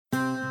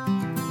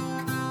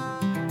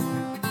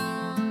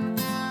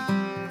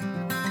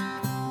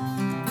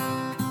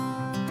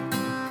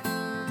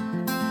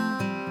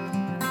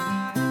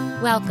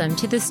Welcome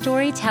to the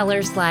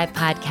Storytellers Live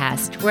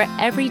podcast, where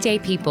everyday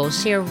people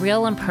share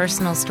real and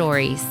personal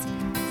stories.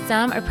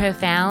 Some are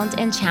profound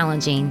and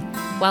challenging,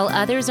 while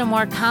others are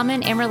more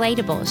common and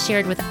relatable,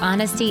 shared with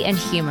honesty and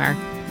humor.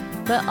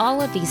 But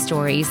all of these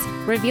stories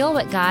reveal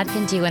what God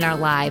can do in our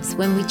lives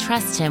when we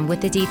trust Him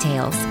with the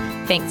details.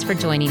 Thanks for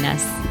joining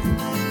us.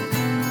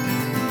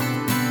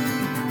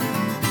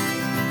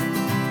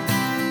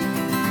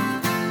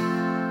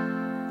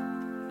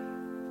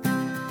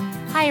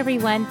 Hi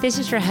everyone, this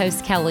is your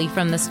host Kelly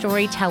from the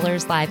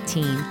Storytellers Live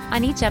team.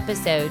 On each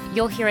episode,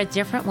 you'll hear a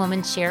different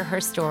woman share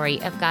her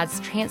story of God's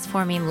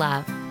transforming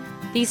love.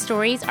 These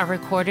stories are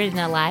recorded in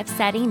a live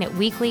setting at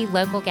weekly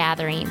local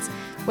gatherings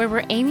where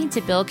we're aiming to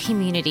build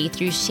community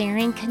through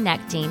sharing,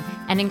 connecting,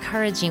 and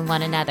encouraging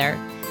one another.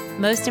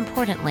 Most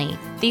importantly,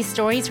 these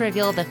stories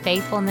reveal the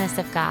faithfulness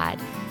of God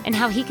and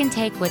how He can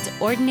take what's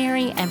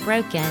ordinary and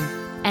broken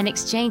and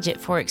exchange it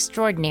for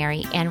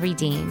extraordinary and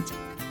redeemed.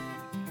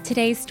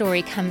 Today's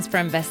story comes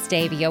from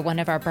Vestavia, one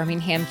of our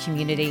Birmingham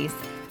communities.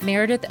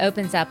 Meredith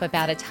opens up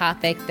about a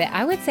topic that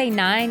I would say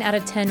 9 out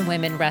of 10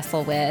 women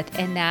wrestle with,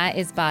 and that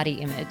is body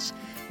image.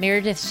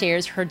 Meredith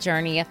shares her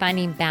journey of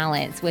finding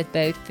balance with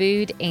both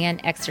food and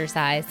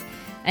exercise,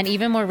 and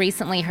even more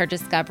recently, her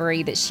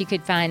discovery that she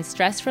could find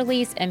stress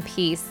release and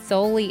peace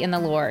solely in the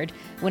Lord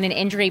when an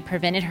injury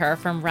prevented her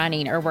from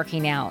running or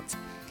working out.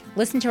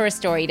 Listen to her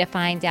story to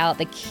find out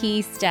the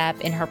key step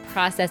in her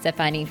process of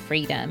finding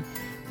freedom.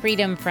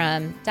 Freedom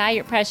from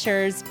diet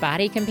pressures,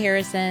 body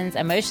comparisons,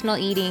 emotional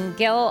eating,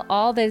 guilt,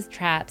 all those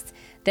traps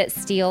that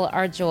steal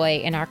our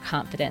joy and our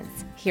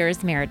confidence.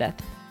 Here's Meredith.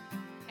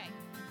 Okay,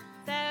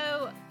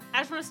 so I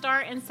just want to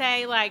start and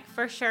say,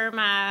 for sure,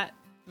 my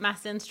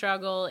sin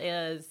struggle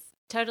is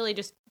totally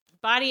just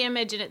body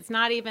image, and it's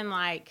not even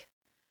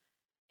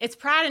it's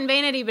pride and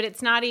vanity, but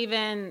it's not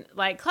even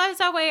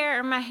clothes I wear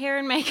or my hair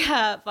and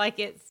makeup.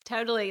 It's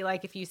totally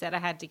if you said I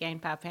had to gain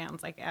 5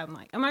 pounds, I'm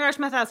oh my gosh,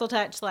 my thighs will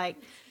touch,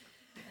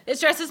 it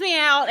stresses me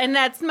out, and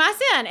that's my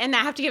sin, and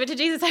I have to give it to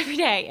Jesus every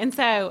day. And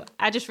so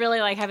I just really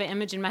have an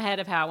image in my head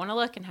of how I want to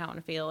look and how I want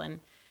to feel, and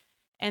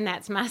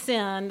that's my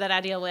sin that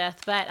I deal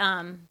with. But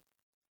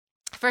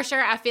for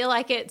sure, I feel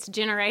like it's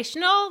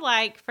generational.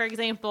 For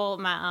example,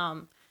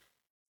 my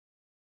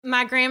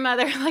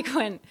grandmother,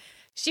 when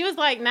she was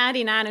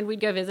 99 and we'd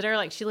go visit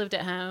her, she lived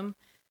at home,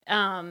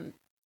 and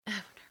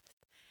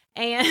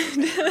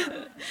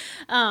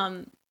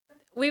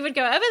we would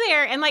go over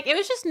there, and it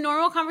was just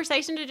normal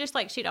conversation to just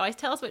she'd always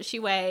tell us what she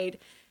weighed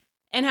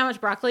and how much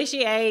broccoli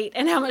she ate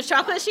and how much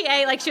chocolate she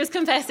ate. She was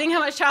confessing how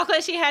much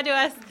chocolate she had to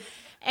us.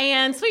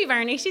 And sweet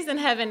Bernie, she's in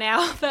heaven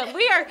now, but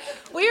we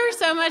are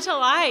so much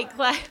alike.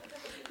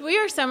 We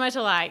are so much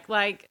alike.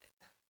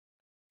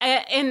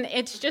 And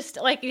it's just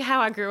how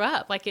I grew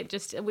up.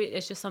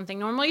 It's just something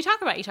normal you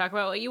talk about. You talk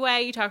about what you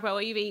weigh, you talk about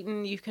what you've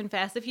eaten, you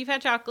confess if you've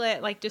had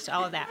chocolate, just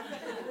all of that.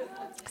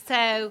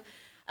 So,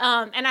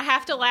 and I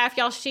have to laugh,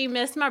 y'all. She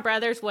missed my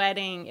brother's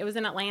wedding. It was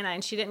in Atlanta,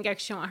 and she didn't go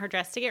because she didn't want her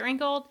dress to get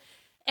wrinkled.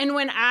 And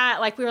when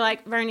we were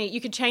Bernie, you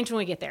could change when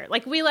we get there.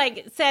 We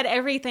said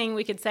everything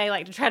we could say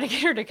to try to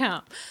get her to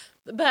come.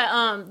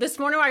 But this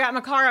morning when I got in my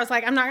car, I was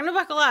I'm not going to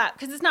buckle up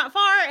because it's not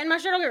far and my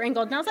shirt will get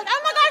wrinkled. And I was oh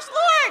my gosh,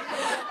 Lord.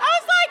 I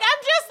was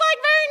I'm just like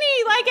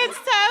Bernie. It's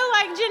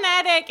so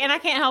genetic, and I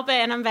can't help it,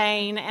 and I'm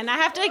vain, and I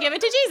have to give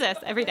it to Jesus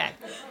every day.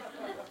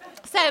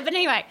 But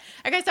anyway,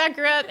 okay, so I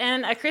grew up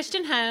in a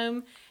Christian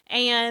home,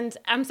 and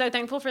I'm so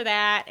thankful for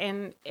that.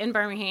 And in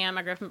Birmingham,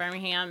 I grew up in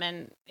Birmingham,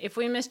 and if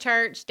we missed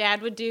church,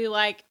 Dad would do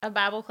a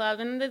Bible club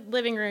in the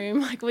living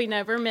room. We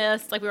never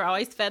missed. We were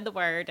always fed the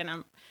Word, and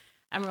I'm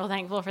real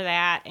thankful for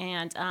that.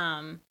 And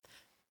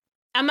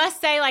I must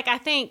say, I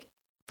think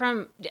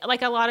from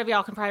a lot of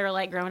y'all can probably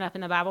relate growing up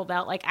in the Bible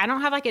Belt. I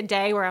don't have a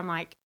day where I'm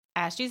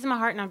I asked Jesus in my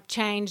heart and I'm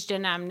changed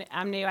and I'm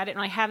new. I didn't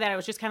really have that. It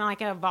was just kind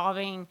of an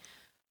evolving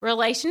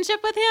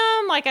relationship with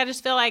Him. I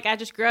just feel I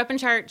just grew up in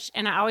church,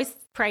 and I always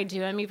prayed to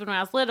Him even when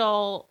I was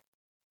little,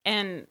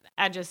 and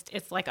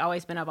it's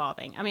always been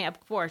evolving. I mean, of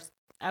course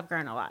I've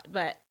grown a lot,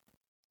 but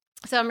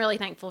so I'm really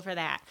thankful for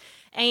that.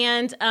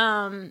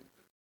 And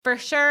for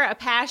sure, a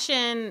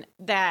passion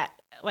that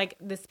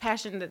this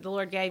passion that the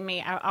Lord gave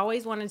me, I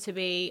always wanted to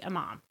be a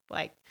mom.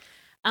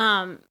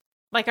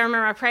 I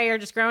remember my prayer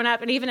just growing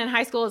up, and even in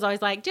high school, was always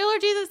dear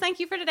Lord Jesus, thank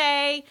you for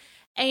today.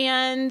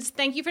 And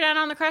thank you for dying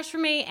on the cross for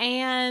me.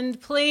 And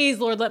please,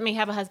 Lord, let me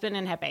have a husband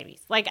and have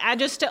babies. I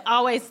just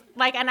always,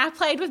 and I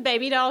played with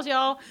baby dolls,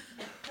 y'all.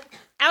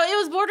 It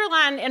was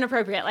borderline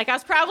inappropriate. I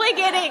was probably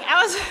getting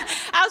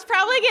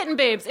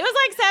boobs. It was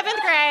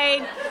 7th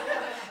grade.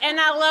 And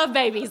I love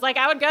babies.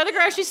 I would go to the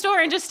grocery store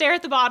and just stare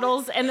at the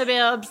bottles and the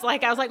bibs. I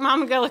was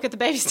Mom, go look at the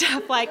baby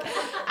stuff.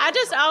 I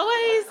just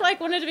always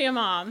wanted to be a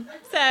mom.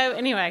 So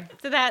anyway,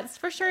 that's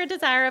for sure a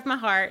desire of my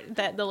heart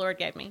that the Lord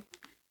gave me.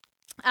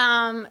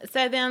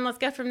 So then let's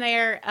go from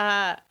there.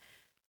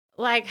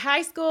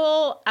 High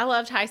school, I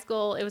loved high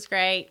school. It was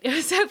great. It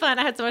was so fun.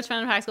 I had so much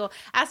fun in high school.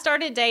 I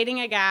started dating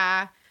a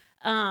guy,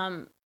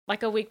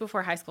 a week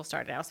before high school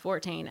started. I was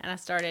 14 and I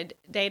started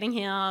dating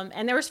him.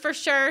 And there was for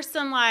sure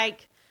some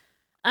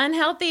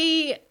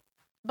unhealthy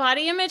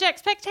body image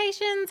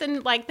expectations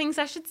and like things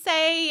I should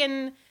say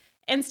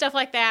and stuff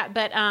like that.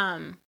 But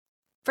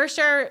for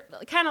sure,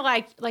 kind of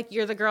like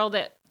you're the girl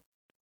that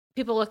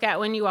people look at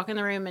when you walk in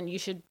the room and you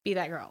should be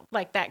that girl,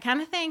 like that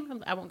kind of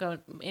thing. I won't go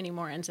any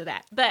more into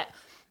that. But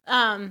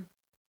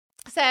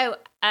so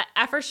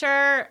I for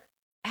sure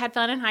had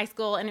fun in high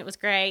school and it was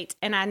great.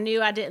 And I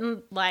knew I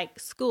didn't like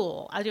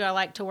school. I knew I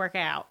liked to work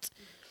out.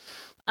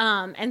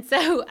 And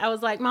so I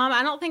was like, Mom,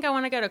 I don't think I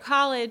want to go to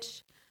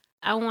college.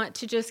 I want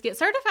to just get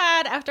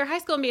certified after high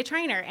school and be a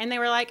trainer. And they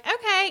were like,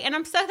 okay. And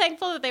I'm so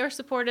thankful that they were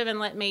supportive and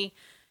let me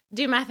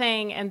do my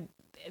thing. And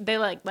they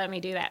let me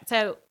do that.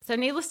 So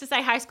needless to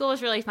say, high school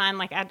was really fun.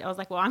 Like I was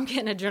like, well, I'm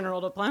getting a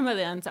general diploma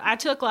then. So I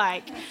took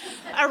like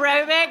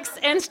aerobics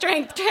and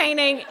strength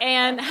training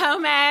and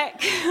home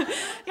ec.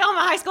 Y'all,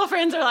 my high school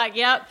friends are like,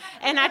 yep.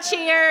 And I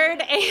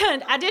cheered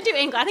and I did do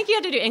English. I think you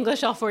had to do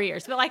English all 4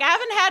 years, but like I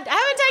haven't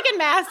taken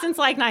math since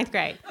like 9th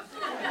grade.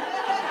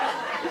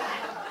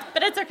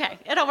 But it's okay.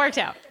 It all worked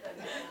out.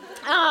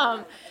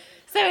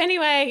 So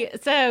anyway,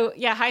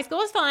 yeah, high school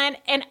was fun.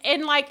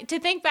 And like to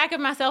think back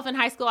of myself in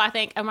high school, I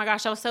think, oh my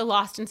gosh, I was so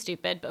lost and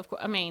stupid. But of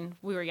course, I mean,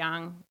 we were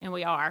young and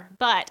we are.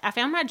 But I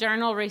found my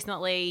journal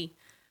recently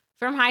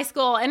from high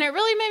school and it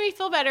really made me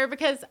feel better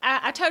because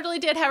I totally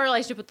did have a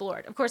relationship with the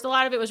Lord. Of course, a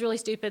lot of it was really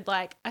stupid.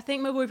 Like, I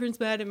think my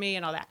boyfriend's mad at me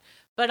and all that.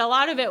 But a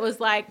lot of it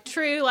was like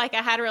true. Like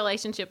I had a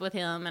relationship with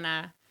him and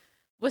I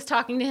was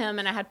talking to him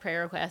and I had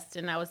prayer requests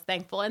and I was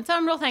thankful. And so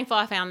I'm real thankful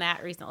I found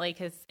that recently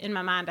because in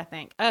my mind I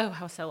think, oh,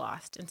 I was so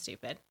lost and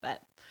stupid.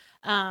 But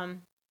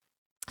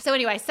so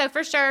anyway, so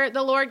for sure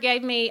the Lord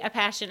gave me a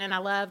passion and I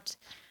loved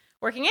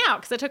working out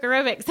because I took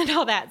aerobics and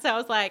all that. So I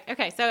was like,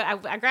 okay, so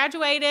I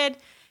graduated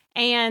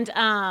and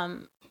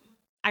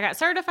I got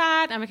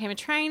certified. I became a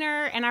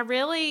trainer and I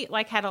really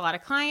like had a lot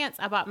of clients.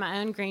 I bought my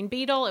own green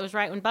Beetle. It was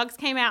right when bugs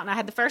came out and I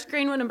had the first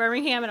green one in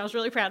Birmingham and I was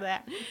really proud of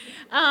that.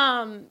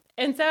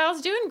 And so I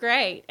was doing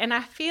great. And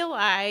I feel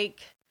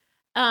like,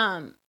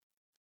 of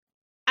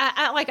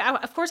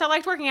course I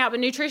liked working out,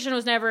 but nutrition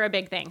was never a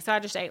big thing. So I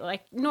just ate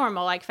like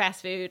normal, like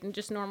fast food and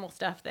just normal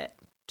stuff that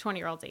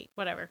 20-year-olds eat,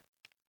 whatever.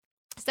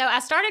 So I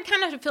started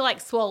kind of to feel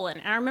like swollen.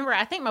 And I remember,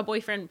 I think my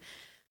boyfriend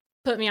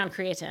put me on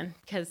creatine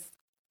because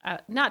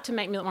not to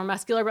make me look more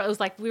muscular, but it was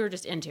like we were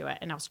just into it.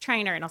 And I was a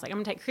trainer and I was like,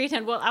 I'm going to take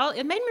creatine. Well,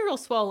 it made me real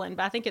swollen,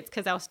 but I think it's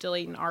because I was still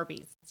eating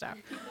Arby's and stuff.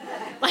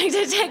 Like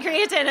to take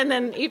creatine and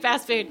then eat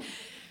fast food.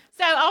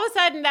 So all of a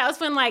sudden, that was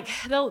when like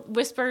the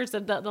whispers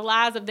of the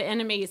lies of the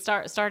enemy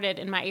started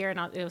in my ear. And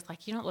it was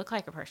like, you don't look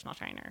like a personal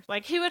trainer.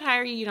 Like who would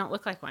hire you? You don't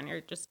look like one.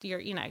 You're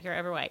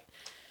overweight.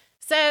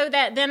 So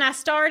then I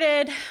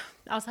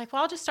was like,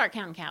 well, I'll just start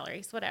counting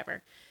calories,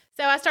 whatever.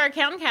 So I started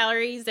counting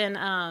calories and,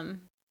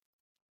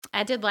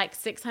 I did like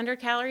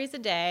 600 calories a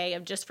day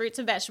of just fruits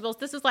and vegetables.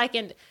 This was like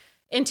in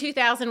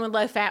 2000 when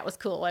low fat was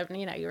cool.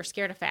 You were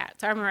scared of fat.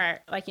 So I remember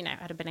I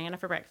had a banana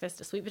for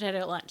breakfast, a sweet potato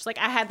at lunch. Like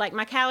I had like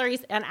my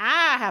calories and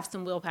I have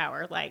some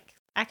willpower. Like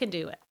I can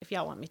do it if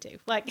y'all want me to.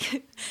 Like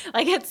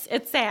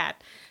it's sad.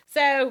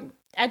 So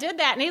I did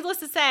that. Needless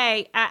to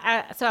say,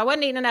 so I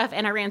wasn't eating enough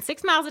and I ran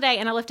 6 miles a day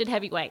and I lifted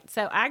heavy weights.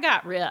 So I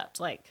got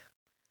ripped.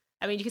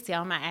 You could see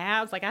all my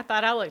abs. Like I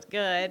thought I looked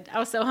good. I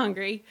was so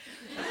hungry,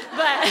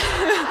 but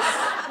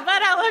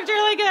I looked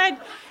really good.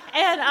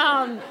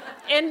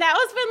 And that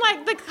was when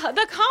like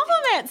the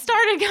compliments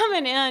started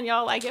coming in,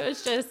 y'all. Like it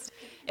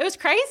was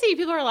crazy.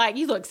 People were like,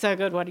 "You look so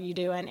good. What are you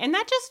doing?" And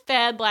that just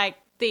fed like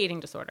the eating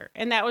disorder.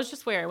 And that was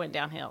just where it went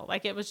downhill.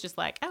 Like it was just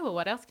like, oh, well,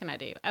 what else can I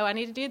do? Oh, I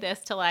need to do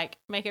this to like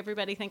make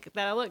everybody think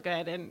that I look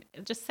good, and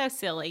it's just so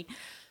silly.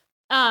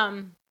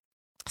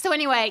 So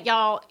anyway,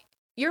 y'all.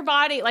 Your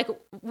body,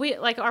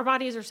 our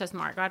bodies are so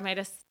smart. God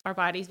made our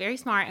bodies very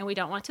smart, and we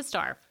don't want to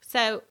starve.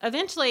 So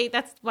eventually,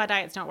 that's why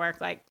diets don't work.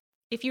 Like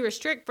if you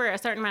restrict for a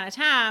certain amount of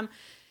time,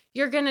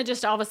 you're going to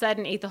just all of a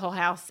sudden eat the whole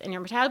house, and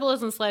your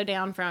metabolism slow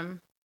down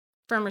from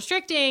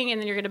restricting, and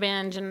then you're going to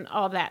binge and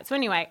all of that. So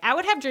anyway, I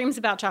would have dreams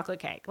about chocolate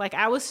cake. Like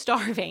I was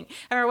starving.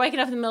 I remember waking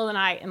up in the middle of the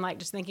night and like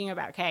just thinking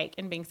about cake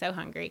and being so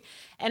hungry.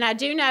 And I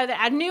do know that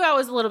I knew I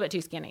was a little bit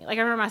too skinny. Like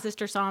I remember my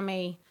sister saw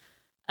me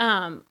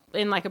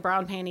in like a bra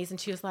and panties, and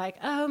she was like,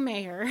 "Oh,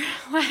 Mayor,"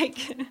 like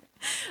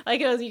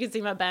it was, you could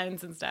see my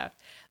bones and stuff.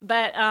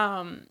 But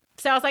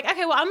so I was like,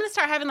 okay, well, I'm gonna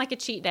start having like a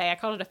cheat day. I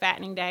called it a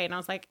fattening day, and I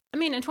was like,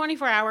 in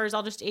 24 hours,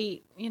 I'll just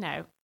eat,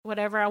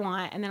 whatever I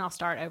want, and then I'll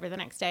start over the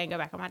next day and go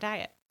back on my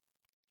diet.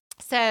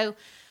 So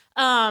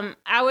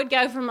I would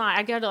go to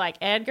like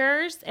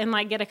Edgar's and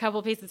like get a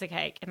couple pieces of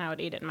cake, and I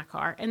would eat it in my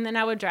car. And then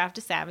I would drive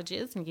to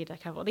Savage's and get a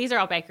couple. These are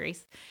all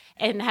bakeries,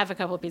 and have a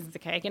couple of pieces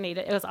of cake and eat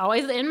it. It was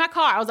always in my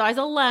car. I was always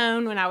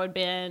alone when I would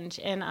binge,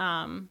 and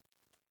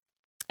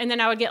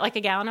then I would get like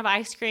a gallon of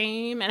ice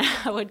cream, and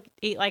I would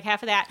eat like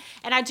half of that.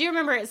 And I do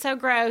remember it's so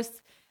gross.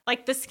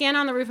 Like the skin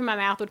on the roof of my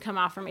mouth would come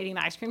off from eating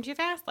the ice cream too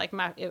fast. Like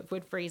it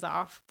would freeze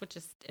off,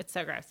 it's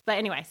so gross. But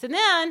anyway, so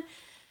then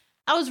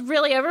I was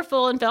really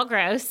overfull and felt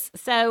gross.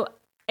 So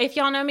if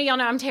y'all know me, y'all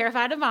know I'm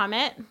terrified of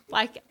vomit.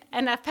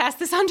 And I've passed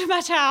this on to my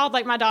child.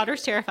 Like my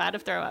daughter's terrified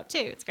of throw up too.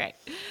 It's great.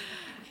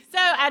 So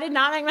I did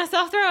not make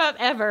myself throw up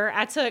ever.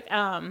 I took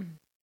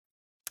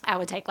I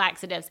would take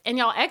laxatives. And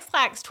y'all,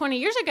 X-Lax 20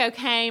 years ago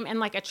came in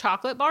like a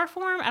chocolate bar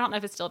form. I don't know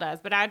if it still does,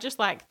 but I just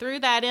like threw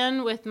that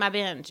in with my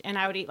binge and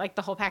I would eat like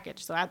the whole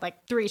package. So I had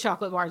like 3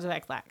 chocolate bars of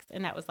X-Lax,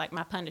 and that was like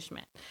my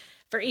punishment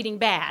for eating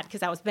bad,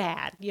 because I was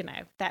bad, you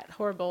know, that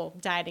horrible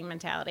dieting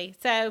mentality.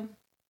 So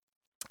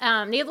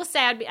needless to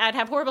say, I'd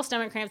have horrible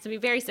stomach cramps and be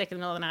very sick in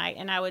the middle of the night.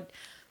 And I would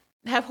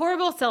have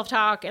horrible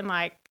self-talk and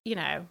like, you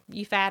know,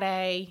 you fat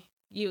A,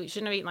 you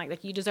shouldn't have eaten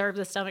like you deserve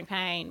the stomach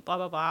pain, blah,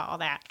 blah, blah, all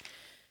that.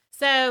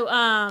 So,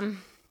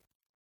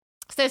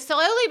 so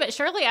slowly but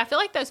surely, I feel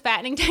like those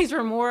fattening days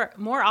were more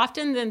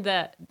often than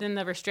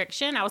the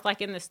restriction. I was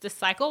like in this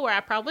cycle where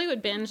I probably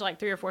would binge like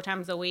 3 or 4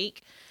 times a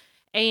week.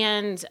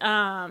 And,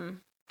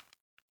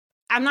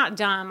 I'm not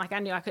dumb. Like I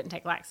knew I couldn't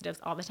take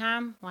laxatives all the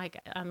time. Like,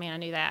 I mean, I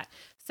knew that.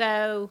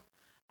 So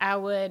I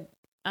would,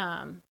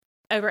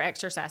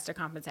 over-exercise to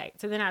compensate.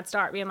 So then I'd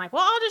start being like,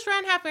 well, I'll just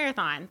run half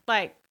marathon.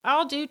 Like,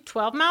 I'll do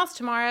 12 miles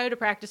tomorrow to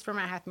practice for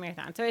my half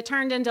marathon. So it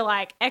turned into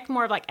like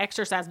more of like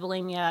exercise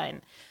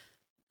bulimia.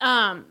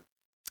 And,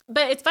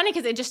 but it's funny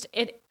because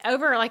it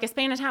over like a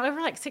span of time,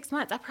 over like 6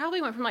 months, I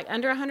probably went from like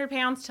under 100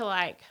 pounds to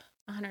like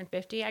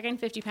 150. I gained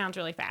 50 pounds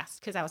really fast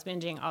because I was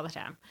binging all the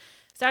time.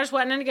 So I just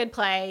wasn't in a good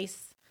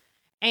place.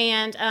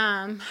 And,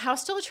 I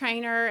was still a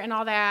trainer and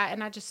all that.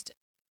 And I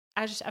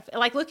feel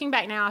like looking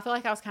back now, I feel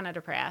like I was kind of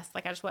depressed.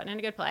 Like I just wasn't in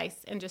a good place,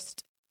 and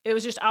it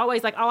was just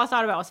always like all I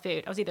thought about was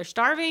food. I was either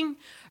starving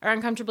or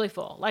uncomfortably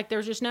full. Like there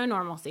was just no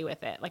normalcy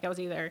with it. Like I was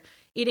either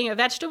eating a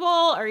vegetable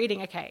or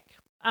eating a cake.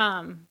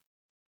 But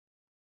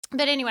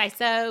anyway,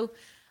 so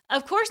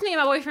of course me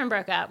and my boyfriend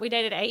broke up. We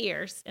dated 8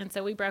 years. And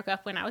so we broke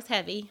up when I was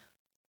heavy,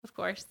 of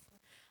course.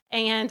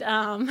 And,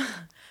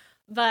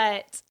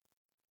 but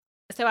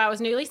so I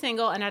was newly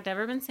single, and I'd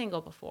never been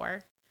single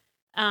before.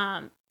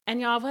 And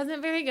y'all, I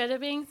wasn't very good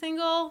at being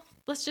single.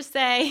 Let's just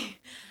say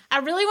I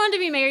really wanted to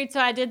be married, so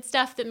I did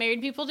stuff that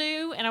married people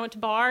do, and I went to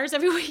bars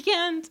every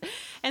weekend,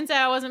 and so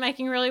I wasn't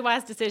making really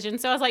wise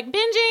decisions. So I was like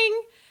binging.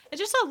 It's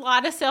just a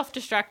lot of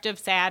self-destructive,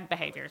 sad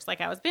behaviors.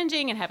 Like I was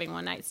binging and having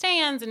one-night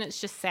stands, and it's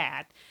just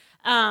sad.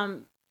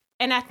 And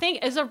I think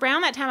it was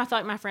around that time I felt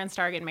like my friends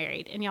started getting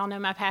married, and y'all know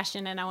my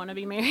passion, and I want to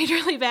be married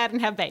really bad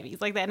and have babies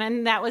like that,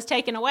 and that was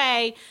taken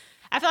away.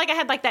 I feel like I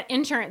had like that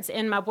insurance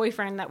in my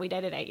boyfriend that we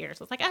dated 8 years.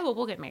 I was like, oh, well,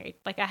 we'll get married.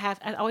 Like I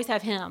always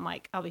have him.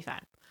 Like I'll be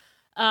fine.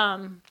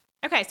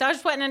 Okay. So I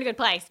just wasn't in a good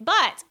place,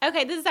 but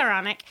okay, this is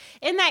ironic.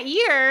 In that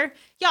year,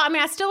 y'all, I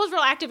mean, I still was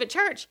real active at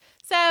church.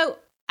 So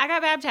I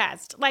got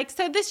baptized. Like,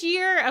 so this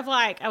year of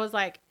like, I was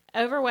like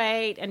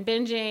overweight and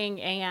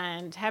binging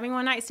and having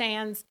one night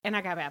stands, and I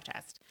got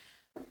baptized.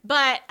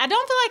 But I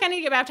don't feel like I need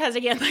to get baptized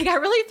again. Like I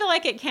really feel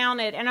like it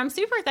counted, and I'm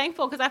super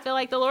thankful because I feel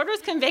like the Lord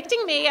was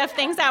convicting me of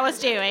things I was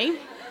doing.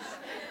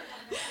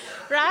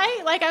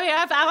 Right? Like, I mean,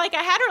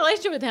 I had a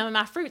relationship with him, and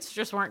my fruits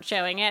just weren't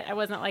showing it. I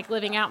wasn't like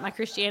living out my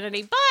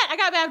Christianity, but I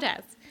got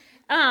baptized.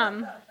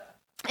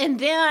 And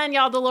then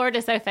y'all, the Lord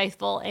is so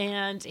faithful.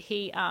 And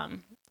he,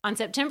 on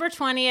September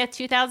 20th,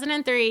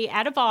 2003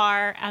 at a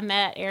bar, I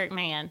met Eric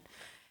Mann.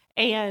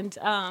 And,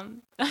 I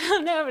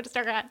don't know, I'm going to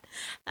start crying.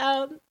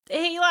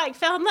 He like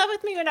fell in love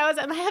with me when I was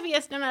at my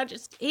heaviest,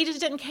 and he just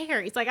didn't care.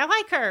 He's like, I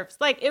like curves.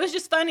 Like, it was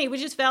just funny. We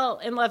just fell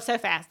in love so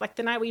fast. Like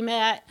the night we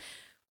met,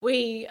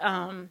 we,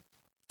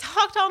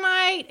 talked all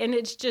night, and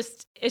it's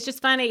just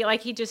funny.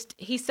 Like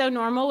he's so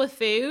normal with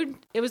food.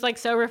 It was like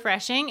so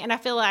refreshing. And I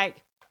feel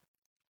like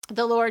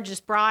the Lord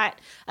just brought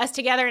us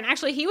together. And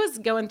actually he was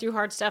going through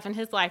hard stuff in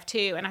his life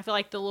too. And I feel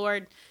like the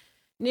Lord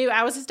knew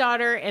I was his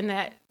daughter and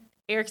that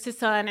Eric's his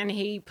son, and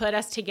he put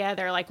us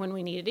together like when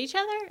we needed each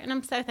other. And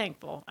I'm so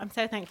thankful. I'm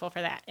so thankful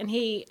for that. And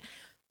he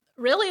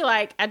really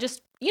like, I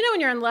just, you know,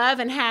 when you're in love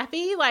and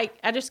happy, like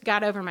I just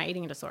got over my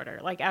eating disorder.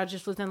 Like I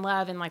just was in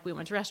love, and like we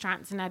went to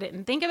restaurants and I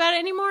didn't think about it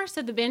anymore.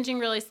 So the binging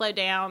really slowed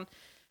down.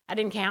 I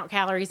didn't count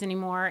calories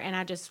anymore, and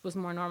I just was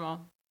more normal.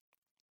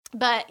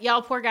 But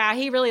y'all, poor guy,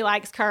 he really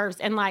likes curves,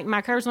 and like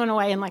my curves went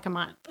away in like a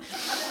month.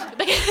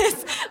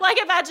 Because like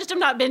if I just am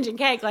not binging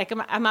cake, like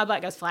my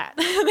butt goes flat.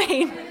 I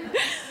mean,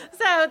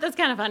 so that's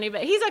kind of funny,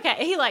 but he's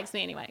okay. He likes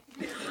me anyway.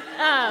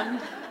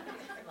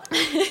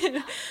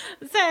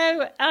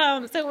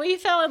 So we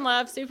fell in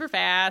love super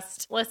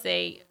fast. Let's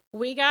see.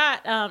 We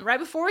got, right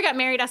before we got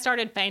married, I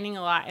started fainting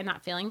a lot and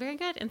not feeling very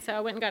good. And so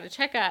I went and got a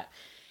checkup,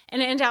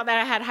 and it ended out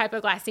that I had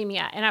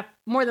hypoglycemia. And I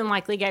more than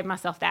likely gave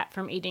myself that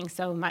from eating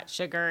so much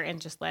sugar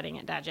and just letting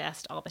it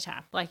digest all the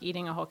time, like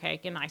eating a whole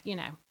cake and like, you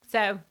know.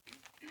 So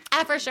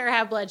I for sure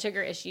have blood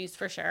sugar issues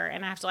for sure.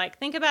 And I have to like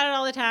think about it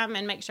all the time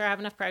and make sure I have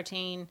enough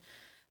protein,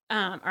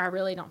 or I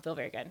really don't feel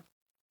very good.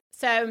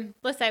 So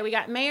let's say we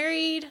got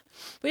married.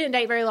 We didn't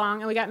date very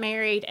long, and we got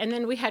married, and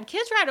then we had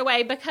kids right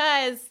away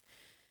because,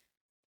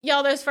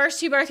 y'all, those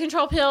first 2 birth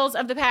control pills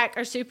of the pack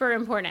are super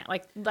important.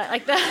 Like the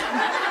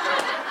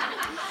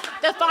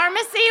the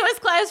pharmacy was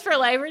closed for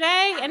Labor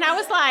Day, and I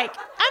was like,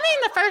 I mean,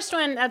 the first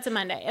one, that's a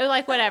Monday. It was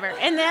like, whatever.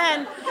 And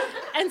then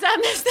And so I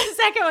missed the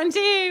second one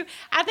too.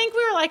 I think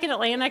we were like in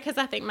Atlanta because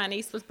I think my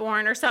niece was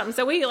born or something.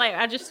 So we like,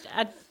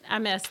 I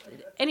missed.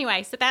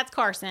 Anyway, so that's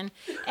Carson.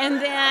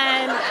 And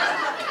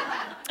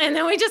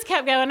then we just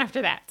kept going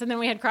after that. So then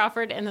we had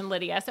Crawford and then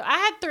Lydia. So I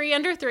had 3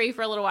 under 3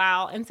 for a little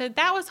while. And so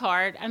that was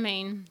hard. I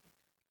mean,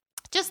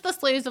 just the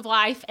sloughs of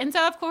life. And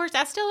so of course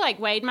I still like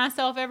weighed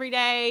myself every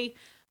day.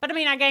 But I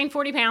mean, I gained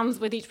 40 pounds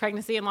with each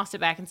pregnancy and lost it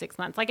back in 6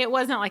 months. Like it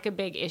wasn't like a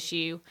big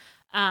issue.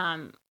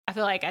 I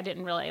feel like I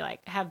didn't really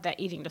like have that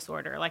eating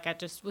disorder. Like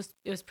it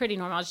was pretty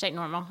normal. I just ate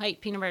normal. I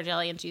ate peanut butter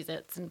jelly and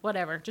Cheez-Its and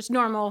whatever, just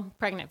normal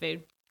pregnant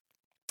food.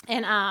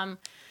 And,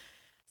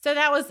 so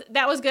that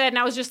was good. And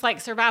I was just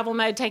like survival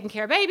mode, taking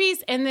care of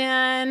babies. And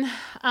then,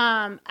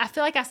 I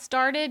feel like I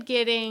started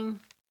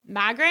getting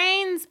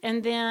migraines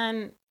and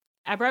then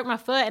I broke my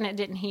foot and it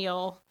didn't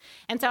heal.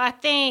 And so I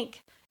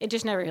think it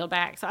just never healed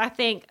back. So I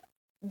think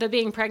the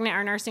being pregnant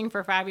or nursing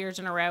for 5 years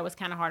in a row was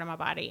kind of hard on my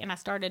body. And I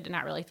started to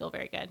not really feel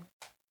very good.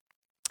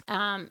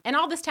 And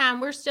all this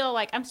time, we're still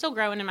like, I'm still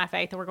growing in my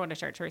faith and we're going to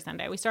church every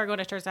Sunday. We started going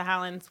to Church of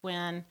Highlands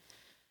when, in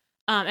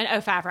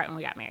 2005, right when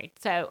we got married.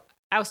 So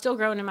I was still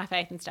growing in my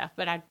faith and stuff,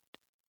 but I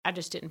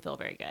just didn't feel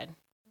very good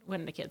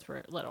when the kids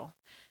were little.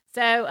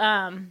 So,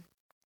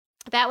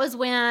 that was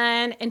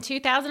when in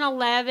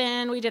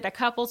 2011, we did a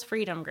couples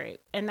freedom group.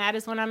 And that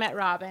is when I met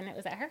Robin. It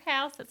was at her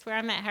house. That's where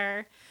I met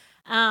her.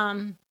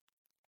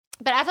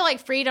 But I feel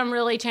like freedom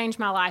really changed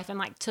my life and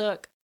like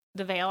took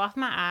the veil off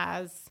my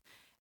eyes.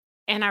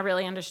 And I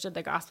really understood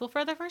the gospel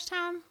for the first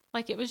time.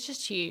 Like it was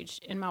just huge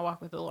in my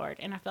walk with the Lord.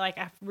 And I feel like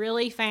I've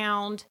really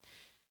found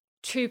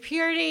true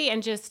purity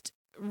and just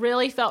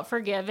really felt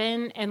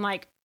forgiven. And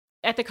like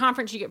at the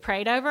conference you get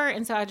prayed over.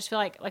 And so I just feel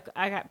like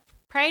I got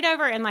prayed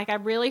over and like I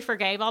really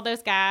forgave all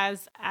those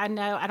guys. I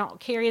know I don't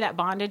carry that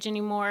bondage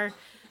anymore.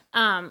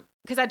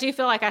 Because I do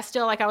feel like I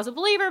still, like I was a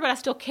believer, but I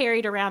still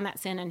carried around that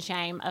sin and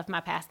shame of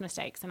my past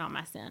mistakes and all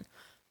my sin.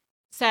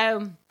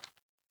 So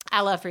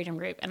I love Freedom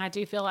Group. And I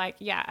do feel like,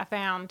 yeah, I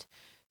found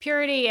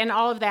purity and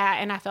all of that.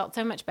 And I felt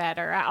so much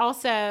better. I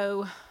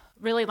also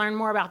really learned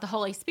more about the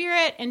Holy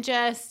Spirit and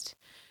just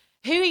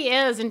who he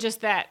is. And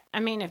just that, I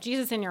mean, if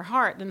Jesus is in your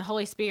heart, then the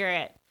Holy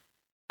Spirit,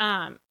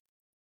 the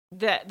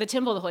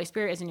temple of the Holy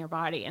Spirit is in your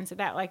body. And so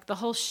that like the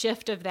whole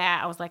shift of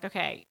that, I was like,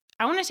 okay,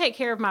 I want to take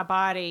care of my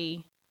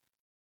body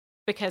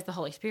because the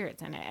Holy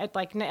Spirit's in it.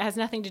 It has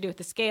nothing to do with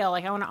the scale.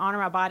 Like I want to honor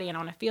my body and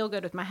I want to feel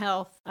good with my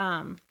health.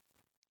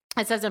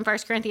 It says in 1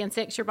 Corinthians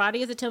 6, your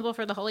body is a temple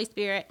for the Holy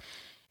Spirit.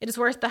 It is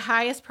worth the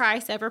highest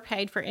price ever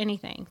paid for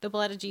anything, the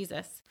blood of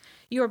Jesus.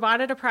 You were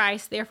bought at a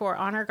price, therefore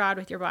honor God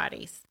with your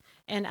bodies.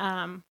 And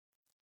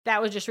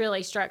that was just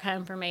really struck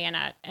home for me.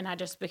 And I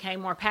just became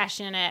more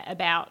passionate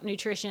about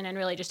nutrition and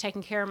really just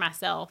taking care of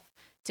myself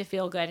to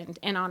feel good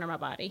and honor my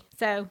body.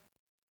 So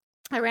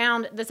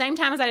around the same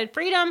time as I did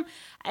Freedom,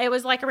 it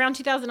was like around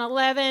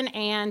 2011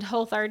 and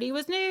Whole30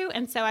 was new.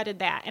 And so I did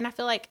that. And I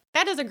feel like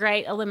that is a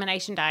great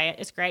elimination diet.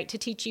 It's great to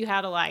teach you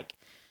how to like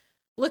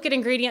look at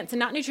ingredients and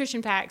not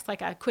nutrition facts.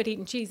 Like I quit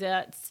eating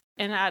Cheez-Its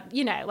and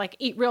I, like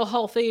eat real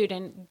whole food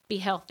and be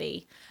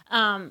healthy.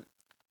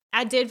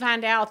 I did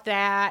find out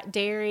that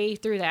dairy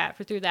through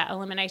that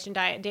elimination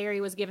diet,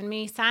 dairy was giving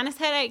me sinus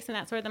headaches and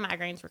that's where the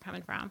migraines were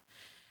coming from.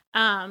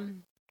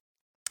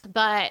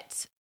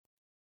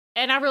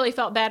 And I really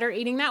felt better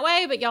eating that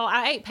way. But y'all,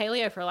 I ate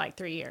paleo for like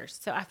 3 years.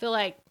 So I feel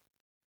like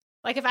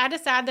if I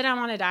decide that I'm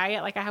on a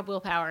diet, like I have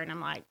willpower and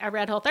I'm like, I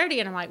read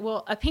Whole30 and I'm like,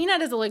 well, a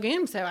peanut is a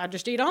legume. So I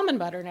just eat almond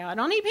butter now. I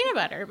don't eat peanut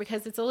butter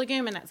because it's a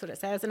legume and that's what it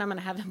says. And I'm going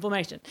to have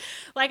inflammation.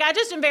 Like I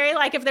just am very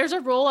like, if there's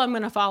a rule, I'm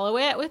going to follow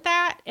it with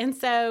that. And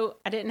so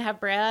I didn't have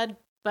bread,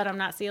 but I'm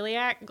not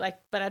celiac.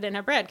 But I didn't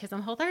have bread because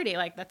I'm Whole30.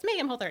 Like that's me.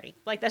 I'm Whole30.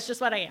 Like that's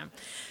just what I am.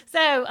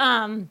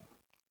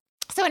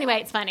 So anyway,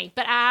 it's funny,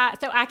 but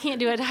I can't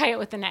do a diet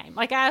with the name.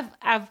 Like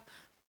I've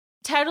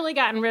totally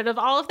gotten rid of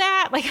all of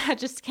that. Like I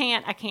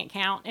can't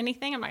count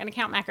anything. I'm not going to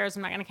count macros.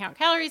 I'm not going to count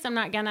calories. I'm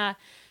not going to,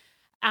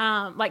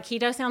 like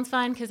keto sounds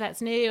fun because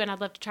that's new and I'd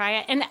love to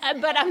try it.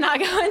 But I'm not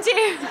going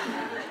to.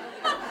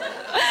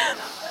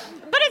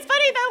 But it's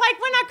funny though,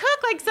 like when I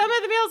cook, like some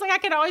of the meals, like I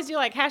could always do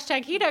like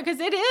hashtag keto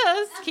because it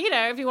is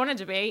keto if you want it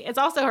to be. It's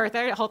also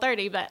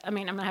Whole30, but I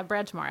mean, I'm going to have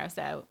bread tomorrow.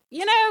 So,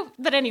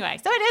 but anyway,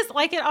 so it is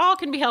like it all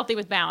can be healthy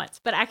with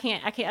balance, but I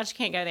just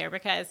can't go there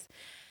because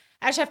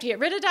I just have to get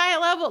rid of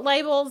diet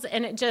labels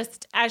and I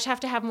just have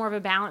to have more of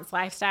a balanced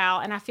lifestyle.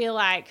 And I feel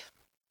like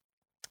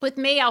with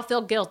me, I'll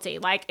feel guilty.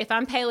 Like if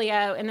I'm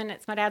paleo and then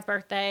it's my dad's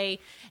birthday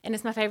and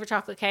it's my favorite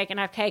chocolate cake and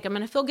I have cake, I'm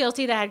going to feel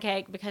guilty that I had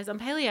cake because I'm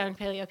paleo and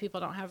paleo people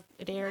don't have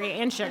dairy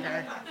and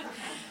sugar.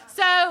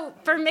 So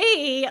for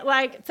me,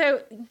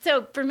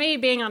 so for me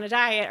being on a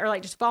diet or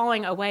like just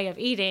following a way of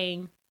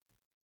eating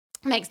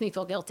makes me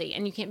feel guilty,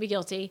 and you can't be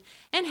guilty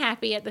and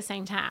happy at the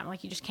same time.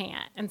 Like you just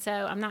can't. And so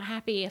I'm not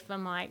happy if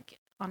I'm like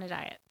on a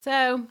diet.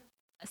 So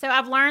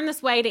I've learned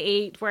this way to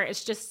eat where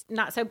it's just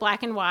not so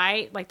black and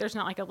white. Like there's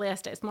not like a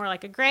list. It's more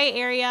like a gray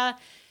area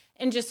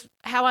and just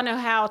how I know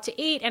how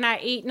to eat. And I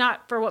eat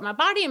not for what my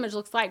body image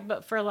looks like,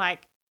 but for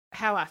like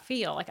how I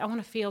feel. Like I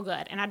want to feel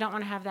good and I don't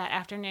want to have that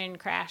afternoon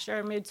crash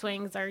or mood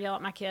swings or yell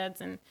at my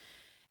kids. And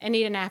and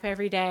need a nap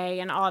every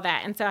day and all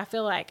that. And so I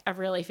feel like I've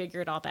really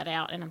figured all that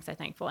out, and I'm so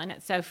thankful. And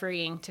it's so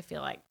freeing to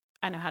feel like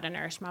I know how to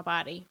nourish my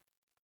body.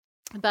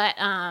 But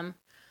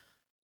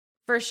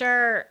for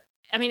sure,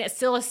 I mean, it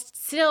still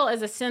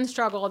is a sin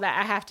struggle that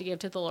I have to give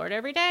to the Lord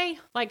every day.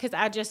 Like,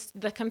 because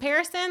the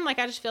comparison, like,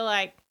 I just feel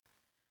like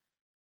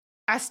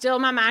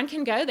my mind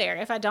can go there.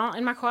 If I don't,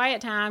 in my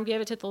quiet time,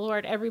 give it to the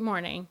Lord every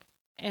morning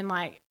and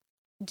like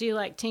do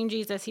like Team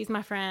Jesus, he's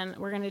my friend.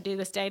 We're going to do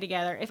this day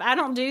together. If I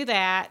don't do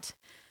that,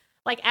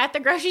 like at the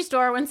grocery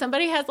store, when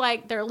somebody has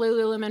like their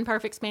Lululemon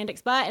perfect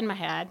spandex butt in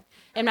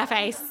my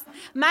face,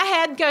 my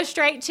head goes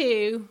straight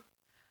to,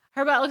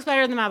 her butt looks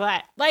better than my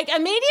butt. Like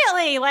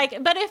immediately,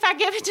 like, but if I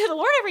give it to the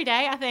Lord every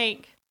day, I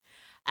think,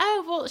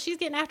 oh, well, she's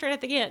getting after it at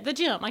the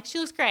gym. Like, she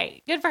looks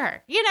great. Good for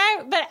her,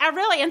 but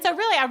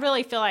I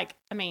really feel like,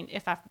 I mean,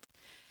 if I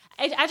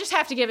just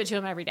have to give it to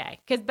him every day.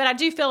 But I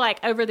do feel like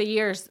over the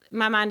years,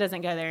 my mind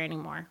doesn't go there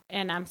anymore.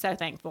 And I'm so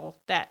thankful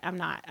that I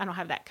don't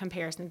have that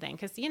comparison thing.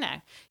 Cause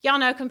y'all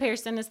know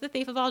comparison is the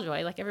thief of all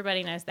joy. Like,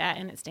 everybody knows that,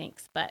 and it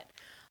stinks, but,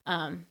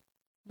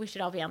 we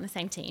should all be on the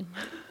same team.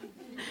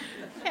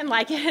 And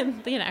like,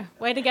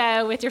 way to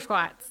go with your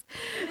squats.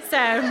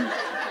 So,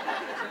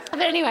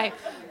 but anyway,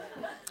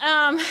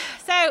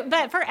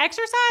 but for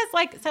exercise,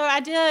 like, so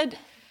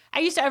I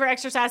used to over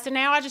exercise. So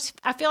now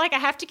I feel like I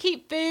have to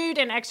keep food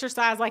and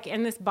exercise like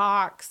in this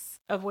box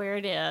of where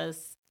it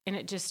is.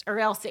 And or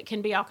else it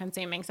can be all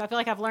consuming. So I feel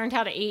like I've learned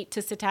how to eat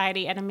to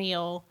satiety at a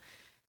meal.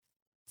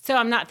 So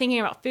I'm not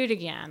thinking about food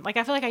again. Like,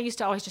 I feel like I used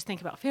to always just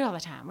think about food all the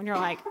time. When you're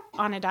like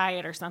on a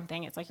diet or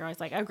something, it's like you're always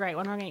like, oh great,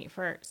 what am I going to eat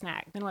for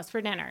snack? Then what's for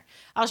dinner?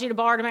 I'll just eat a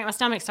bar to make my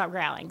stomach stop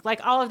growling.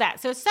 Like all of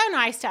that. So it's so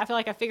nice I feel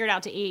like I figured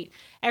out to eat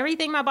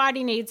everything my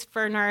body needs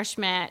for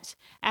nourishment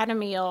at a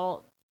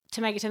meal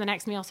to make it to the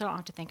next meal, so I don't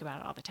have to think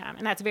about it all the time.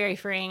 And that's very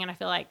freeing, and I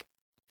feel like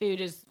food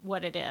is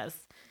what it is.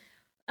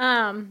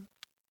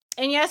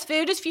 And yes,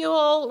 food is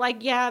fuel.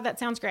 Like, yeah, that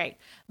sounds great.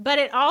 But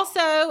it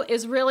also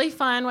is really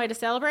fun way to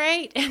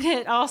celebrate. And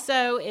it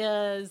also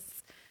is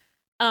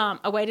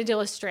a way to deal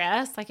with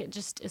stress. Like, it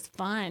just is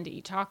fun to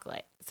eat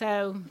chocolate.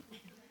 So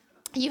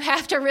you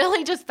have to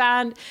really just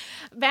find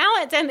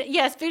balance. And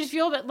yes, food is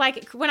fuel. But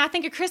like, when I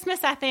think of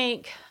Christmas, I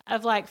think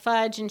of like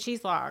fudge and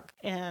cheese log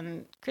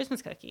and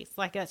Christmas cookies.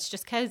 Like, that's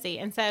just cozy.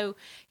 And so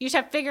you just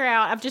have to figure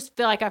out, I just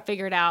feel like I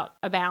figured out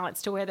a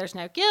balance to where there's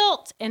no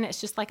guilt. And it's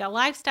just like a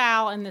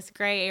lifestyle in this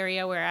gray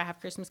area where I have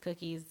Christmas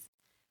cookies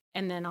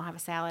and then I'll have a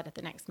salad at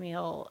the next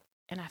meal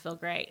and I feel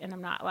great. And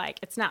I'm not like,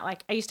 it's not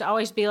like, I used to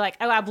always be like,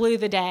 oh, I blew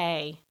the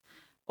day.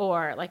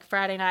 Or like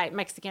Friday night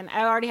Mexican,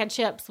 I already had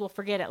chips. Well,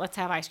 forget it. Let's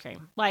have ice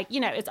cream. Like,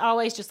 it's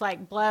always just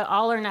like blow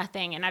all or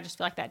nothing. And I just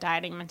feel like that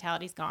dieting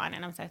mentality's gone.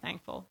 And I'm so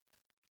thankful.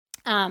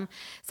 And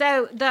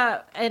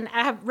I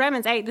have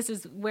Romans 8. This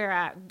is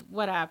where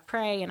what I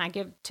pray and I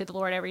give to the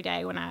Lord every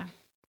day when I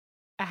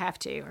have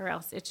to, or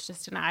else it's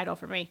just an idol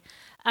for me.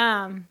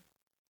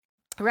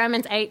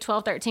 Romans 8,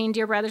 12, 13.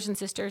 Dear brothers and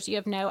sisters, you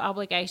have no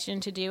obligation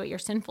to do what your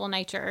sinful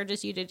nature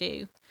urges you to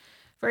do.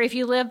 For if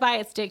you live by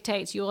its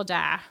dictates, you will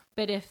die.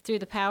 But if through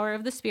the power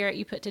of the Spirit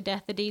you put to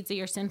death the deeds of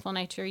your sinful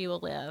nature, you will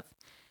live.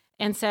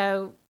 And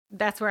so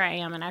that's where I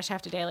am, and I just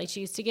have to daily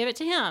choose to give it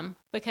to him.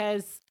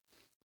 Because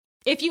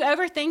if you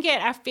overthink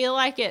it, I feel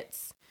like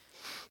it's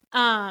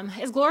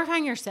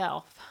glorifying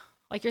yourself.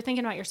 Like, you're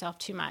thinking about yourself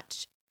too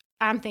much.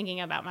 I'm thinking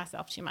about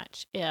myself too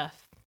much if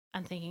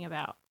I'm thinking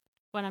about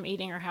what I'm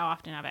eating or how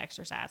often I've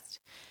exercised.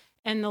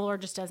 And the Lord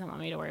just doesn't want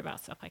me to worry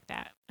about stuff like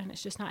that. And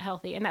it's just not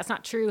healthy. And that's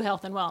not true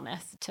health and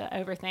wellness, to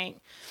overthink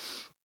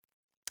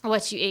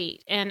what you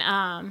eat. And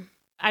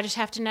I just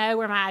have to know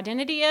where my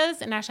identity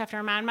is. And I just have to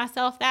remind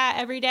myself that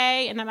every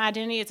day. And that my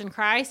identity is in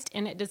Christ.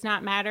 And it does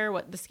not matter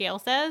what the scale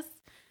says.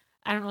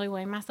 I don't really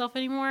weigh myself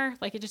anymore.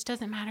 Like, it just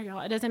doesn't matter,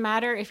 y'all. It doesn't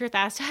matter if your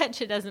thighs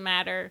touch. It doesn't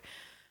matter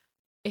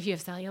if you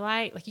have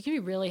cellulite. Like, you can be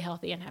really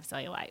healthy and have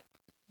cellulite.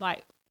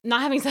 Like,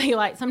 not having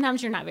cellulite,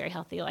 sometimes you're not very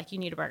healthy. Like, you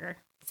need a burger.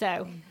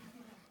 So...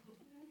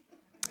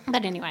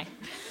 But anyway,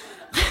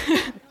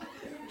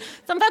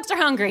 some folks are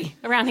hungry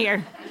around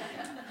here.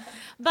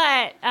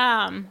 But,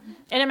 and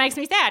it makes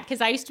me sad because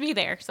I used to be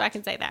there, so I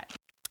can say that.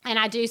 And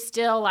I do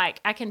still,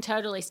 like, I can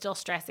totally still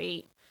stress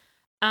eat,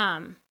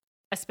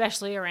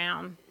 especially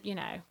around,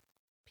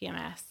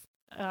 PMS.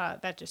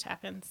 That just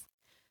happens.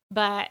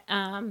 But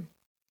I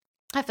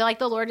feel like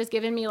the Lord has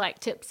given me, like,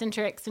 tips and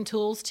tricks and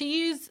tools to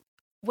use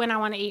when I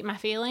want to eat my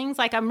feelings.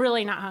 Like, I'm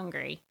really not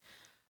hungry,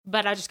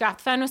 but I just got off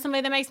the phone with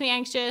somebody that makes me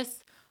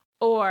anxious.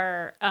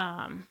 Or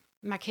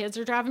my kids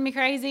are driving me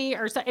crazy.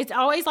 Or so, it's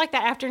always like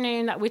that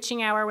afternoon, that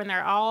witching hour when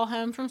they're all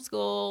home from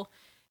school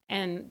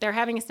and they're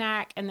having a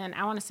snack. And then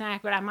I want a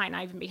snack, but I might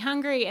not even be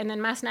hungry. And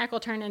then my snack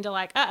will turn into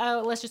like,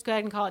 let's just go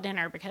ahead and call it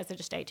dinner because I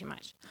just ate too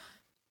much.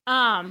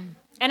 And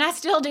I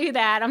still do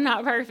that. I'm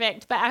not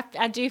perfect. But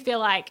I do feel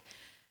like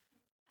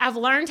I've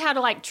learned how to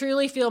like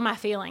truly feel my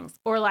feelings.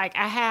 Or like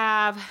I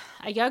have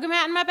a yoga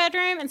mat in my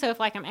bedroom. And so if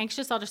like I'm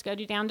anxious, I'll just go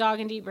do down dog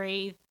and deep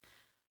breathe.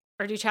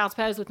 Or do child's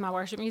pose with my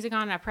worship music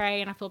on and I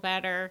pray and I feel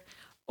better.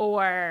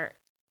 Or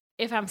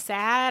if I'm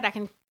sad, I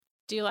can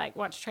do you like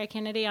watch Trey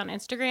Kennedy on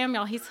Instagram?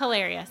 Y'all, he's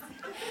hilarious.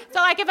 So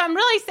like if I'm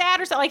really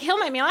sad or so, like he'll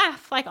make me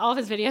laugh. Like all of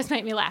his videos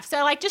make me laugh. So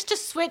like just to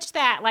switch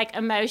that like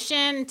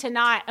emotion to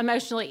not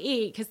emotionally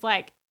eat, because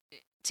like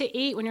to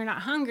eat when you're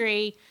not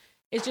hungry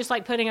is just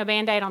like putting a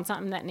Band-Aid on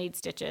something that needs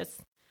stitches.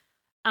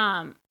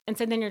 And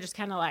so then you're just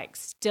kind of like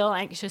still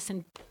anxious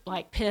and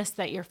like pissed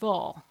that you're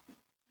full.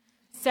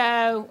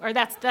 So, or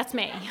that's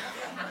me.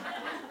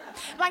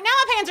 Like, now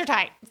my pants are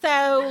tight.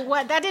 So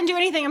what? That didn't do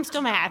anything. I'm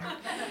still mad.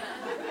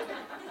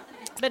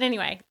 But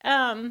anyway,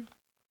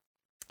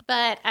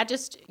 but I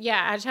just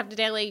have to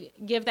daily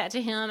give that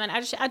to him. And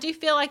I do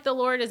feel like the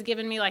Lord has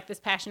given me like this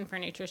passion for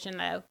nutrition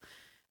though.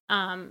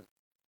 And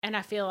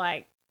I feel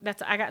like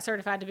I got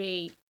certified to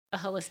be a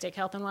holistic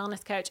health and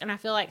wellness coach. And I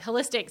feel like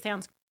holistic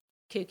sounds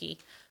kooky,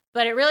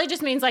 but it really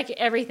just means like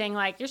everything,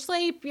 like your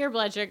sleep, your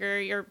blood sugar,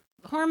 your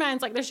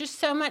hormones, like there's just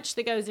so much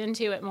that goes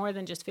into it more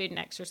than just food and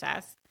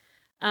exercise.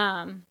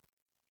 And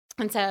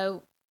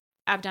so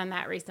I've done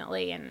that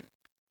recently and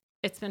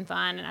it's been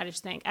fun. And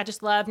I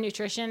just love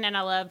nutrition and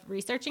I love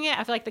researching it.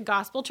 I feel like the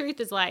gospel truth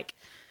is like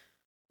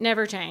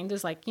never changed.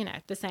 It's like,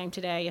 the same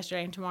today,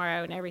 yesterday, and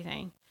tomorrow and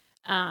everything.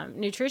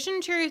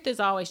 Nutrition truth is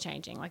always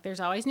changing. Like there's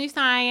always new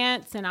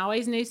science and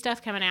always new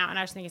stuff coming out. And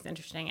I just think it's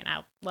interesting and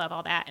I love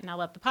all that. And I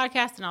love the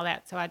podcast and all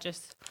that. So I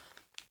just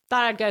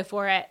thought I'd go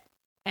for it.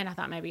 And I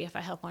thought maybe if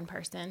I help one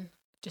person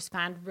just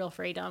find real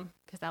freedom,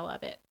 because I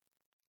love it.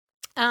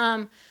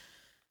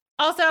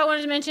 Also, I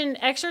wanted to mention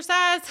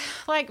exercise,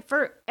 like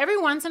for every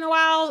once in a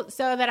while,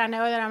 so that I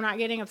know that I'm not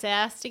getting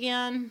obsessed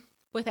again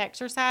with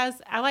exercise.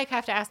 I like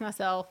have to ask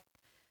myself,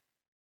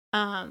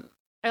 okay,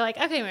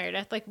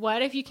 Meredith, like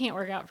what if you can't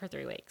work out for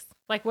 3 weeks?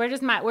 Like where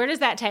does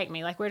that take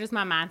me? Like where does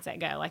my mindset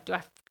go? Like do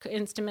I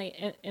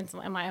instantly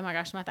I'm like, oh my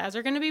gosh, my thighs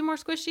are going to be more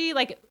squishy?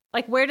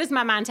 Like where does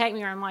my mind take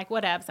me? Or I'm like,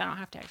 whatevs, I don't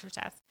have to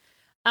exercise.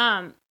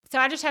 So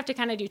I just have to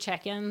kind of do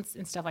check-ins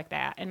and stuff like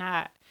that. And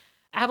I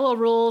have little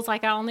rules,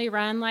 like I only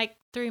run like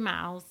 3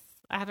 miles.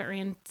 I haven't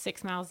ran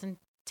 6 miles in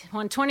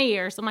 20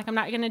 years. I'm like, I'm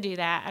not going to do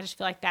that. I just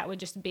feel like that would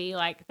just be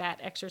like that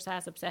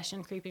exercise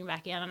obsession creeping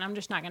back in, and I'm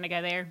just not going to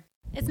go there.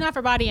 It's not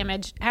for body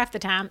image half the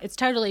time. It's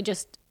totally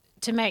just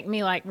to make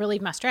me like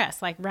relieve my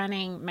stress. Like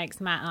running makes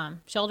my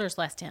shoulders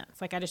less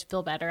tense. Like I just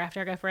feel better after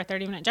I go for a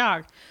 30-minute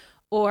jog.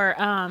 Or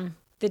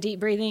the deep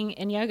breathing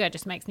in yoga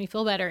just makes me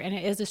feel better, and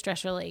it is a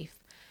stress relief.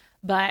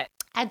 But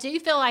I do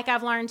feel like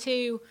I've learned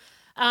to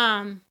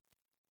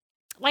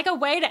like a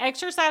way to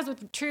exercise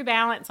with true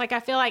balance. Like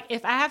I feel like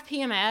if I have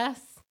PMS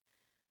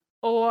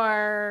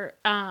or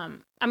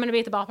I'm going to be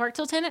at the ballpark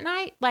till 10 at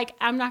night, like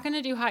I'm not going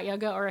to do hot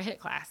yoga or a HIIT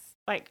class.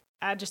 Like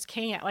I just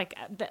can't. Like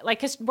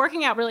cause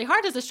working out really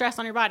hard is a stress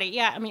on your body.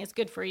 Yeah, I mean it's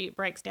good for you, it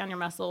breaks down your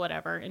muscle,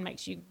 whatever, and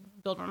makes you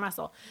build more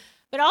muscle.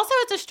 But also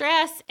it's a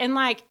stress, and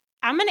like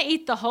I'm going to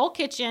eat the whole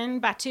kitchen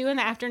by 2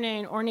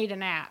 p.m. or need a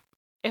nap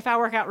if I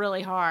work out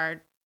really hard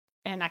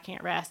and I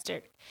can't rest.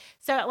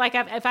 So like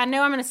if I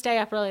know I'm going to stay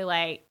up really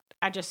late,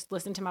 I just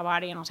listen to my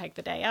body and I'll take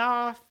the day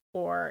off.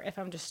 Or if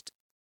I'm just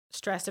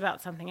stressed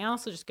about something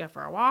else, I'll just go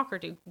for a walk or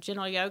do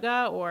gentle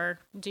yoga or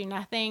do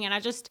nothing. And I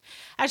just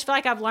feel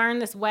like I've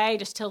learned this way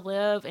just to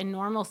live in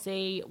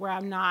normalcy where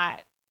I'm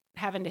not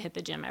having to hit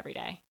the gym every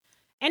day.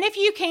 And if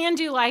you can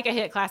do like a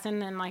HIIT class and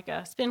then like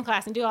a spin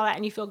class and do all that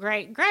and you feel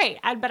great.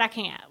 But I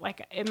can't.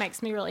 Like it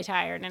makes me really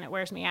tired and it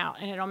wears me out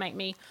and it'll make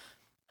me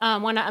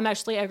want to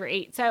emotionally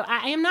overeat. So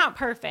I am not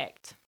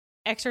perfect.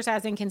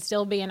 Exercising can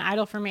still be an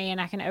idol for me,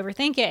 and I can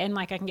overthink it, and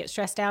like I can get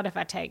stressed out if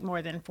I take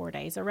more than 4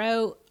 days a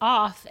row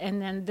off.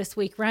 And then this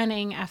week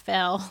running, I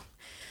fell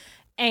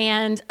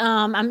and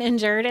I'm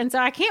injured, and so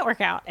I can't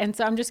work out, and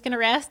so I'm just going to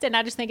rest. And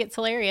I just think it's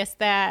hilarious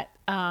that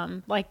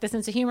like the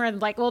sense of humor,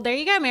 like, well, there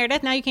you go,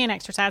 Meredith, now you can't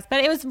exercise.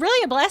 But it was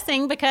really a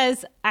blessing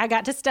because I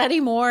got to study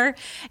more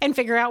and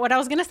figure out what I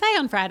was going to say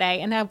on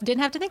Friday, and I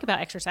didn't have to think about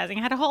exercising.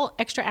 I had a whole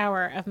extra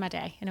hour of my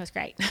day, and it was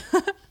great.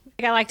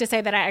 I like to say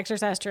that I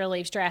exercise to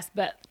relieve stress,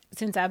 but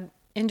since I'm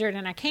injured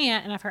and I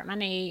can't, and I've hurt my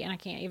knee and I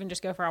can't even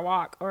just go for a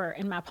walk,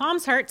 and my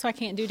palms hurt, so I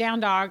can't do down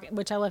dog,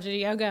 which I love to do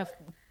yoga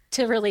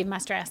to relieve my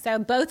stress. So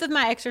both of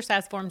my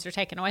exercise forms are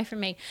taken away from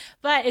me.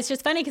 But it's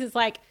just funny because it's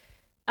like,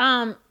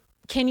 can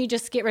you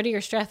just get rid of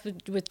your stress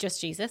with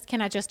just Jesus?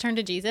 Can I just turn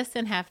to Jesus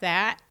and have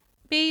that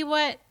be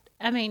what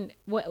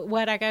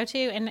I go to?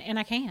 And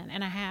I can,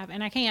 and I have,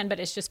 and I can. But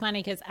it's just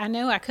funny because I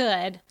know I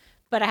could,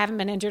 but I haven't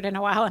been injured in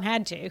a while and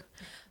had to.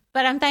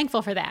 But I'm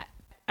thankful for that.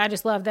 I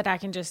just love that I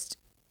can just,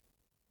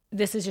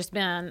 this has just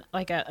been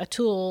like a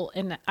tool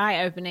and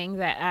eye-opening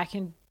that I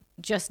can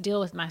just deal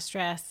with my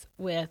stress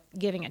with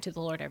giving it to the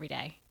Lord every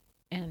day.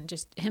 And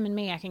just him and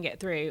me, I can get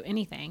through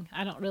anything.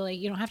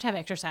 You don't have to have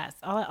exercise.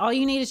 All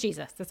you need is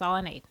Jesus. That's all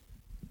I need.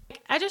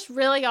 I just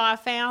really, I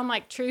found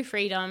like true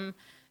freedom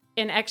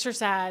in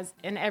exercise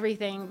and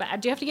everything. But I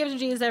do have to give it to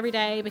Jesus every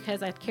day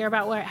because I care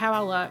about how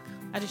I look.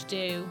 I just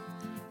do.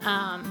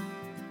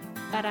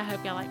 But I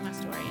hope y'all like my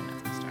story, and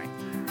that's my story.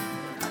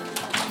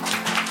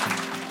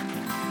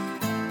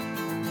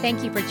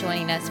 Thank you for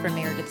joining us for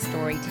Meredith's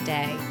story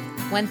today.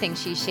 One thing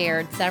she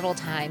shared several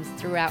times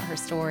throughout her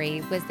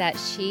story was that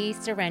she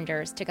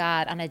surrenders to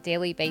God on a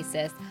daily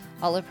basis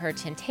all of her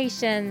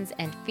temptations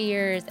and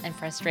fears and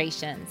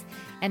frustrations.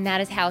 And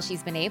that is how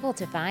she's been able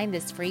to find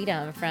this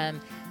freedom from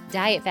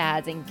diet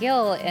fads and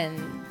guilt and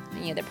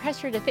the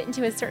pressure to fit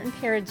into a certain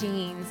pair of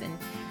jeans and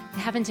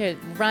having to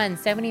run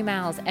so many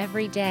miles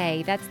every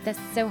day. That's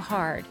so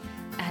hard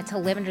to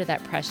live under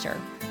that pressure.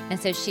 And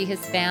so she has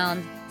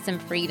found some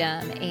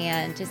freedom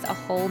and just a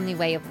whole new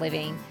way of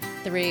living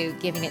through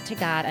giving it to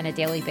God on a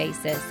daily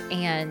basis.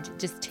 And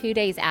just 2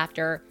 days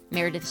after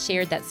Meredith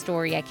shared that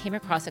story, I came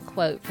across a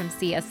quote from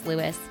C.S.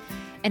 Lewis,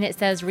 and it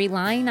says,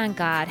 "Relying on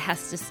God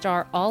has to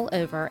start all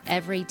over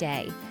every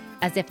day,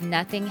 as if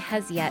nothing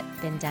has yet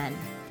been done."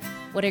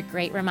 What a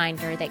great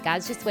reminder that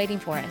God's just waiting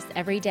for us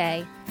every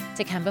day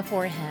to come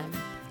before Him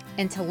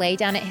and to lay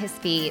down at His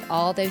feet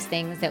all those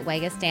things that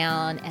weigh us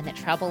down and that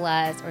trouble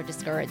us or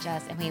discourage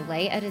us. And we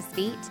lay at His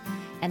feet,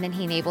 and then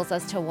He enables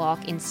us to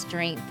walk in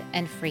strength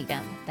and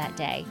freedom that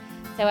day.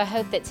 So I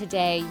hope that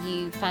today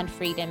you find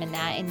freedom in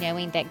that and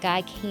knowing that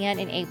God can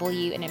enable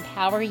you and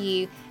empower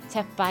you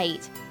to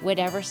fight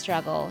whatever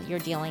struggle you're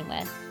dealing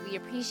with. We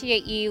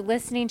appreciate you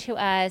listening to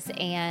us,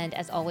 and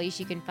as always,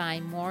 you can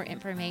find more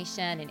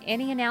information and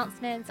any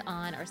announcements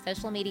on our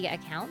social media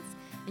accounts.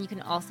 And you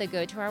can also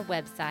go to our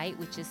website,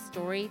 which is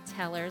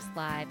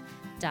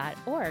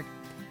storytellerslive.org.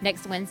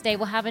 Next Wednesday,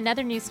 we'll have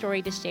another new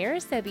story to share,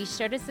 so be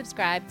sure to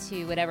subscribe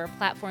to whatever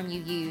platform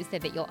you use so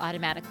that you'll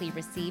automatically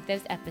receive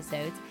those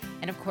episodes.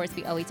 And of course,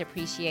 we always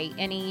appreciate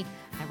any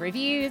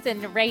reviews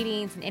and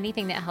ratings and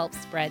anything that helps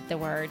spread the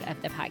word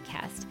of the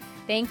podcast.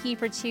 Thank you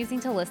for choosing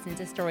to listen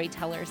to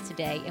Storytellers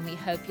today, and we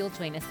hope you'll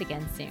join us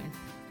again soon.